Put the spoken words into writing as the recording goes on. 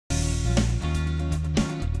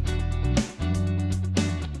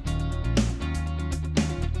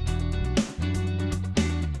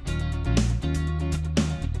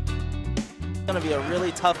going to be a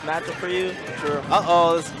really tough matchup for you. Sure.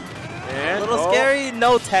 Uh-oh. A little scary.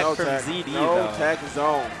 No tech from tech. ZD, No though. tech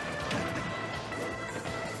zone.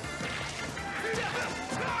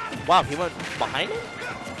 Wow, he went behind him?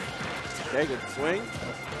 Okay, good swing.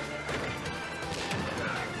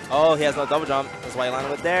 Oh, he has no double jump. That's why he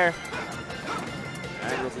landed with there.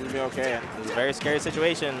 Angle's going to be okay. It's a very scary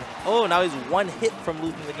situation. Oh, now he's one hit from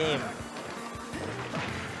losing the game.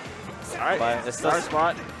 All right, but it's still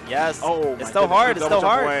spot. Yes. Oh, it's still hard. It's still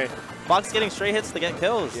hard. Away. Fox getting straight hits to get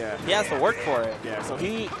kills. Yeah. He has to work for it. Yeah, so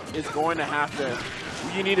he is going to have to.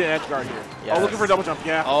 You need an edge guard here. Yes. Oh, looking for a double jump.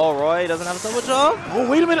 Yeah. Oh, Roy doesn't have a double jump. Oh,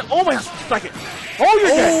 wait a minute. Oh, my second. Oh, you're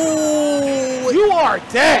dead. You are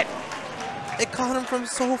dead. It caught him from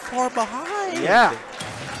so far behind. Yeah.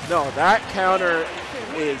 No, that counter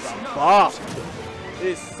is buff. It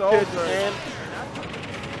is so good.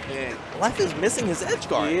 And Life is missing his edge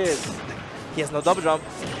guard. he is. He has no double jump.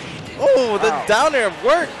 Oh, the down air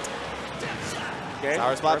worked. Okay.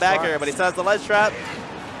 Sour spot back here, but he still has the ledge trap.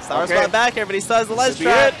 Sour spot back here, but he still has the ledge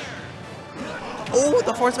trap. Oh,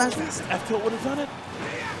 the force smash. F tilt would have done it.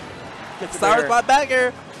 Sour spot back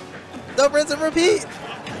here. Don't rinse and repeat.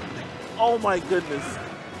 Oh my goodness.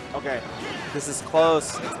 Okay. This is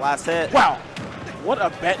close. It's last hit. Wow. What a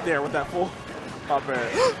bet there with that full up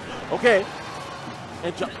air. Okay.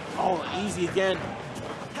 And jump. Oh, easy again.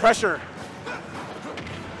 Pressure.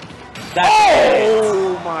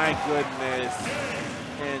 Oh my goodness.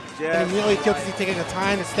 And And immediately Guilty taking the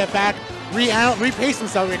time to step back, repace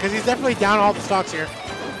himself here because he's definitely down all the stocks here.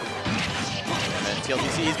 And then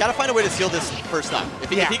TLTC, he's got to find a way to seal this first time. If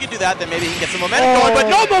he can do that, then maybe he can get some momentum going, but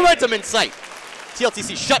no momentum in sight.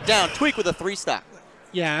 TLTC shut down, Tweak with a 3-stock.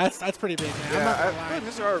 Yeah, that's pretty big, man. Yeah, I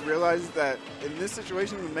think Mr. R realized that in this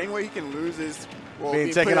situation, the main way he can lose is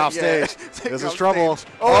being taken off stage. This is trouble.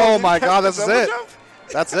 Stage. Oh my God, this is it. Jump?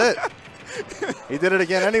 That's it. He did it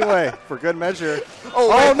again anyway, for good measure.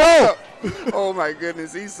 Oh no! Oh my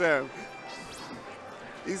goodness, Esam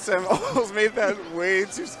almost made that way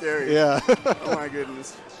too scary. Yeah. Oh my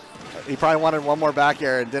goodness. He probably wanted one more back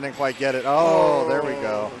air and didn't quite get it. Oh, there we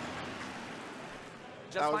go.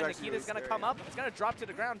 Just fine. Nikita's going to come up. It's going to drop to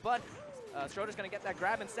the ground, but Schroeder's going to get that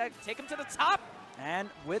grab instead. Take him to the top. And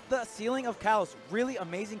with the ceiling of Kalos, really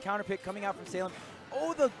amazing counter pick coming out from Salem.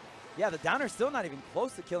 Oh, the downer's still not even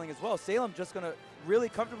close to killing as well. Salem just going to really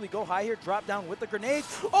comfortably go high here, drop down with the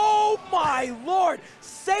grenades. Oh my lord!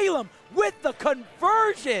 Salem with the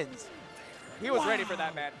conversions! He was ready for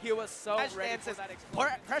that, man. He was so ready for that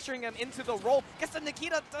explosion. Pressuring him into the roll. Guess that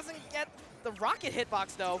Nikita doesn't get the rocket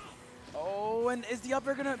hitbox, though. Oh, and is the up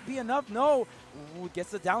air going to be enough? No. Ooh,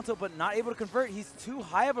 gets the down tilt, but not able to convert. He's too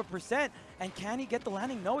high of a percent. And can he get the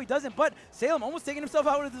landing? No, he doesn't. But Salem almost taking himself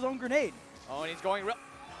out with his own grenade. Oh, and he's going real.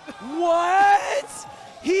 What?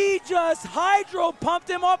 He just hydro pumped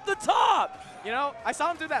him off the top. You know, I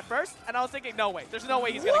saw him do that first, and I was thinking, no way. There's no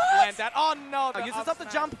way he's going to land that. Oh, no. Uses up the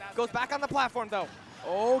jump. Goes back on the platform, though.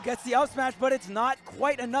 Oh, gets the up smash, but it's not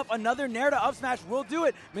quite enough. Another nair to up smash will do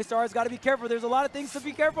it. Mr. R's got to be careful. There's a lot of things to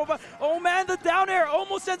be careful about. Oh, man, the down air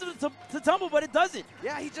almost sends him to tumble, but it doesn't.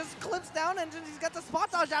 Yeah, he just clips down, and he's got the spot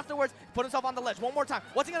dodge afterwards. Put himself on the ledge one more time.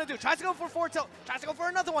 What's he going to do? Tries to go for forward tilt. Tries to go for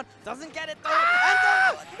another one. Doesn't get it, though.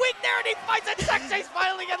 And weak there, and he fights it. Tech Chase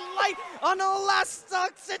finally getting light on a last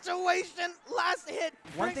stock situation. Last hit.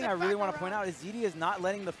 One thing I really want to point out is ZD is not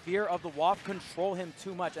letting the fear of the WAF control him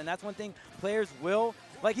too much, and that's one thing players will.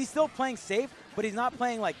 Like, he's still playing safe, but he's not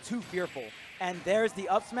playing, like, too fearful. And there's the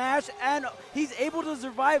up smash, and he's able to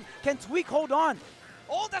survive. Can Tweak hold on?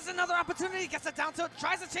 Oh, that's another opportunity. Gets it down tilt,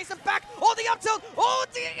 tries to chase him back. Oh, the up tilt. Oh,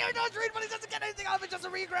 the dodge read, but he doesn't get anything out of it, just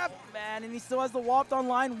a re-grab. Man, and he still has the Waft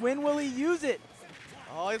online. When will he use it?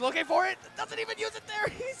 Oh, he's looking for it. Doesn't even use it there.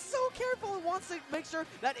 He's so careful and wants to make sure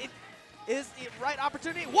that it is the right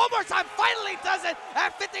opportunity. One more time, finally does it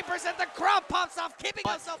at 50%. The crowd pops off, keeping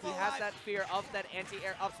himself alive. He has that fear of that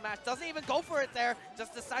anti-air up smash. Doesn't even go for it there.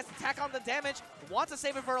 Just decides to tack on the damage. Wants to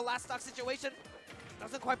save it for a last stock situation.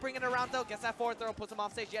 Doesn't quite bring it around though. Gets that forward throw, puts him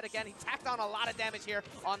off stage yet again. He tacked on a lot of damage here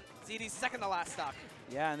on ZD's second to last stock.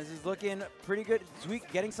 Yeah, and this is looking pretty good.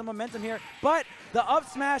 Tweak getting some momentum here, but the up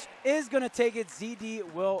smash is going to take it.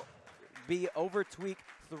 ZD will be over Tweak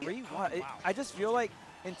 3-1. Wow. I just feel like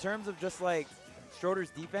in terms of just like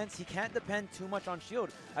Schroeder's defense, he can't depend too much on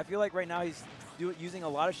shield. I feel like right now he's using a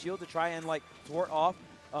lot of shield to try and like thwart off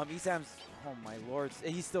Esam's. Oh my lord,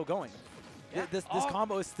 he's still going. Yeah. This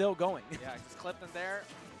combo is still going. Yeah, just clipped him there.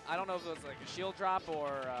 I don't know if it was like a shield drop or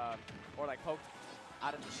like poked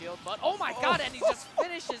out of the shield, but oh my god, and he just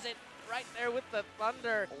finishes it right there with the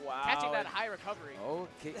thunder, catching that high recovery. Oh,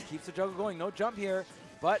 keeps the juggle going. No jump here.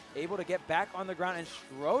 but able to get back on the ground. And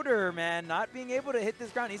Schroeder, man, not being able to hit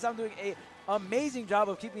this ground. Isam doing an amazing job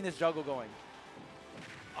of keeping this juggle going.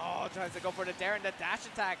 Oh, tries to go for the dare and the dash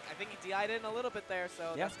attack. I think he DI'd in a little bit there,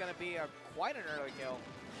 so that's going to be quite an early kill.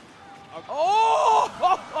 Okay.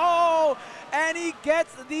 And he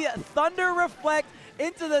gets the Thunder Reflect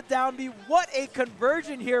into the down B. What a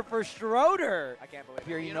conversion here for Schroeder. I can't believe it.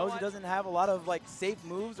 Here, he You knows know he doesn't have a lot of like safe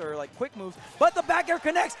moves or like quick moves, but the back air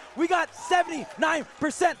connects. We got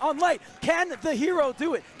 79% on Light. Can the hero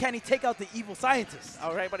do it? Can he take out the evil scientist?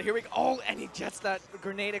 All right, but here we go. Oh, and he gets that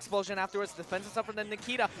grenade explosion afterwards. Defends himself from the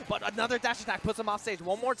Nikita, but another dash attack puts him off stage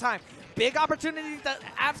one more time. Big opportunity. The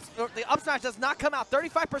up smash does not come out.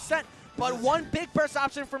 35%. But one big burst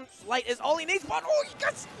option from Light is all he needs. But oh, he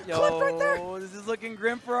gets clipped right there. This is looking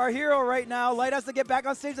grim for our hero right now. Light has to get back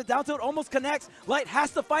on stage. The down tilt almost connects. Light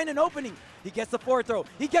has to find an opening. He gets the forward throw.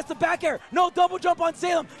 He gets the back air. No double jump on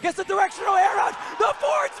Salem. Gets the directional air out. The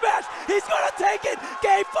forward smash. He's going to take it.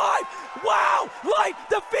 Game 5. Wow. Light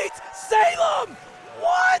defeats Salem.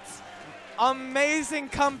 What? Amazing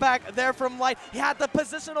comeback there from Light. He had the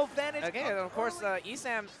positional advantage. Okay, and of course,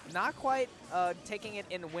 Esam not quite taking it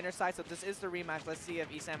in winner side, so this is the rematch. Let's see if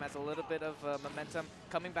Esam has a little bit of momentum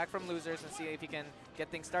coming back from losers and see if he can get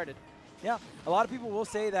things started. Yeah, a lot of people will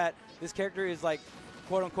say that this character is like,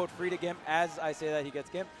 quote-unquote, free to gimp, as I say that he gets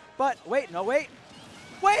gimped. But wait, no, wait.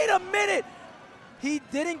 Wait a minute! He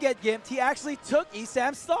didn't get gimped. He actually took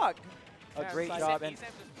Esam's stock. A great job. And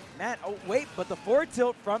man, oh wait, but the forward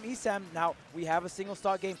tilt from Esam. Now we have a single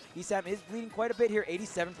stock game. Esam is bleeding quite a bit here,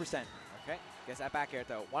 87%. Okay, gets that back air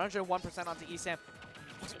though. 101% onto Esam.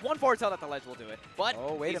 One forward tilt at the ledge will do it. But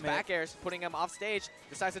these back airs putting him off stage.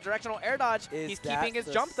 Decides the directional air dodge. He's keeping his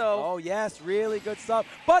jump though. Oh yes, really good stuff.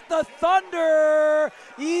 But the Thunder!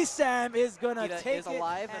 Esam is gonna take it. Is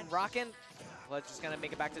alive and rocking. Ledge just gonna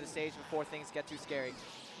make it back to the stage before things get too scary.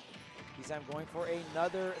 Esam going for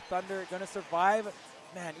another Thunder, gonna survive.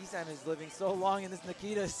 Man, Esam is living so long, and this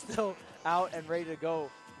Nikita is still out and ready to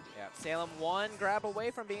go. Yeah, Salem one grab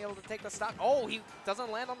away from being able to take the stock. Oh, he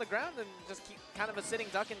doesn't land on the ground and just keep kind of a sitting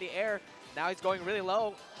duck in the air. Now he's going really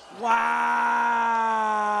low. Wow!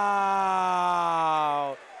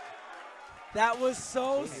 That was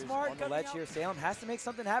so smart. On the ledge here, Salem has to make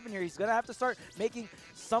something happen here. He's going to have to start making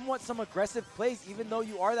some aggressive plays, even though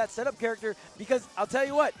you are that setup character, because I'll tell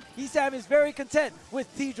you what, Esam is very content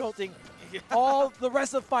with T-jolting all the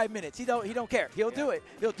rest of 5 minutes. He don't care. He'll do it.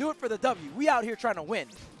 He'll do it for the W. We out here trying to win.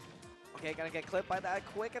 Okay, gonna get clipped by that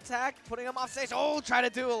quick attack, putting him off stage. Oh, try to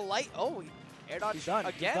do a light. Oh, air dodge he's done.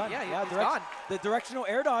 again. He's done. Yeah, he's gone. The directional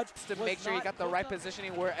air dodge just to make sure he got the right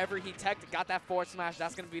positioning wherever he teched. Got that forward smash.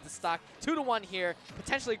 That's gonna be the stock. 2-1 here.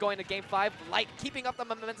 Potentially going to game 5. Light keeping up the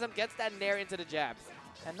momentum, gets that nair into the jabs.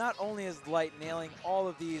 And not only is Light nailing all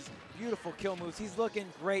of these beautiful kill moves, he's looking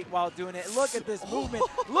great while doing it. Look at this movement.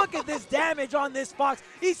 Look at this damage on this Fox.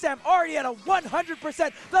 Esam already at a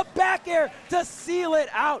 100%. The back air to seal it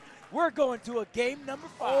out. We're going to a game number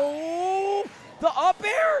 5. Oh, the up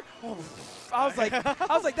air. Oh, I was like,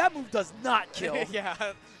 that move does not kill.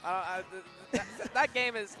 Yeah, that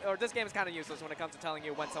game is, or this game is kind of useless when it comes to telling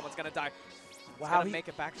you when someone's gonna die. Wow, he make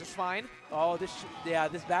it back just fine. Oh, this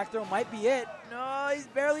back throw might be it. No, he's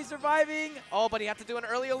barely surviving. Oh, but he had to do an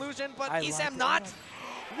early illusion, but Esam not.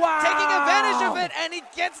 Wow. Taking advantage of it, and he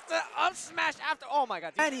gets the up smash after. Oh my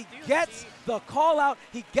God. And he gets the call out.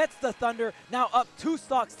 He gets the Thunder. Now up 2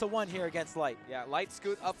 stocks to 1 here against Light. Yeah, Light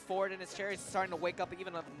scoot up forward in his chair. He's starting to wake up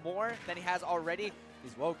even more than he has already.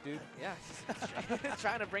 He's woke, dude. Yeah, he's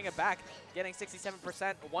trying to bring it back. Getting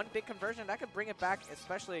 67%. One big conversion, that could bring it back,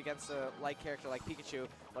 especially against a Light character like Pikachu.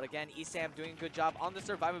 But again, Esam doing a good job on the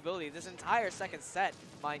survivability this entire second set,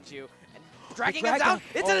 mind you. And dragging him down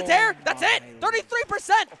into the tear. That's it.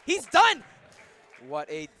 33%. He's done. What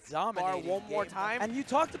a dominating one more time. And you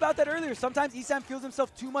talked about that earlier. Sometimes Esam feels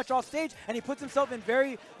himself too much off stage, and he puts himself in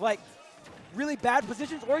very, really bad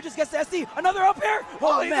positions, or he just gets the SD. Another up air.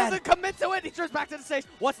 Oh, he doesn't commit to it. He turns back to the stage.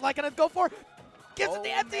 What's Light gonna go for? Gives it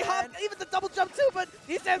the empty hop, even the double jump too, but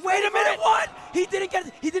he says, wait a minute, what? He didn't get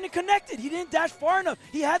it. He didn't connect it. He didn't dash far enough.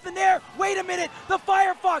 He had the nair. Wait a minute. The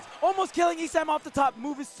Firefox almost killing Esam off the top.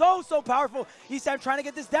 Move is so powerful. Esam trying to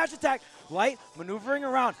get this dash attack. Light maneuvering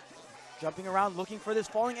around. Jumping around, looking for this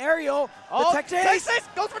falling aerial. Oh, takes it,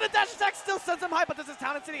 goes for the dash attack, still sends him high, but this is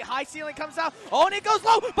Town and City. High ceiling comes out. Oh, and it goes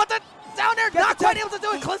low, but the down air not quite able to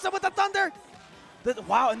do it. Clips him with the Thunder.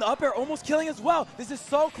 Wow, and the up air almost killing as well. This is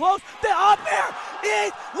so close. The up air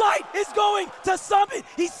is Light is going to summit.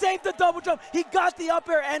 He saved the double jump. He got the up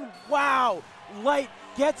air, and wow, Light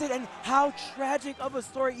gets it. And how tragic of a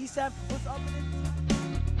story. Esam was up and in.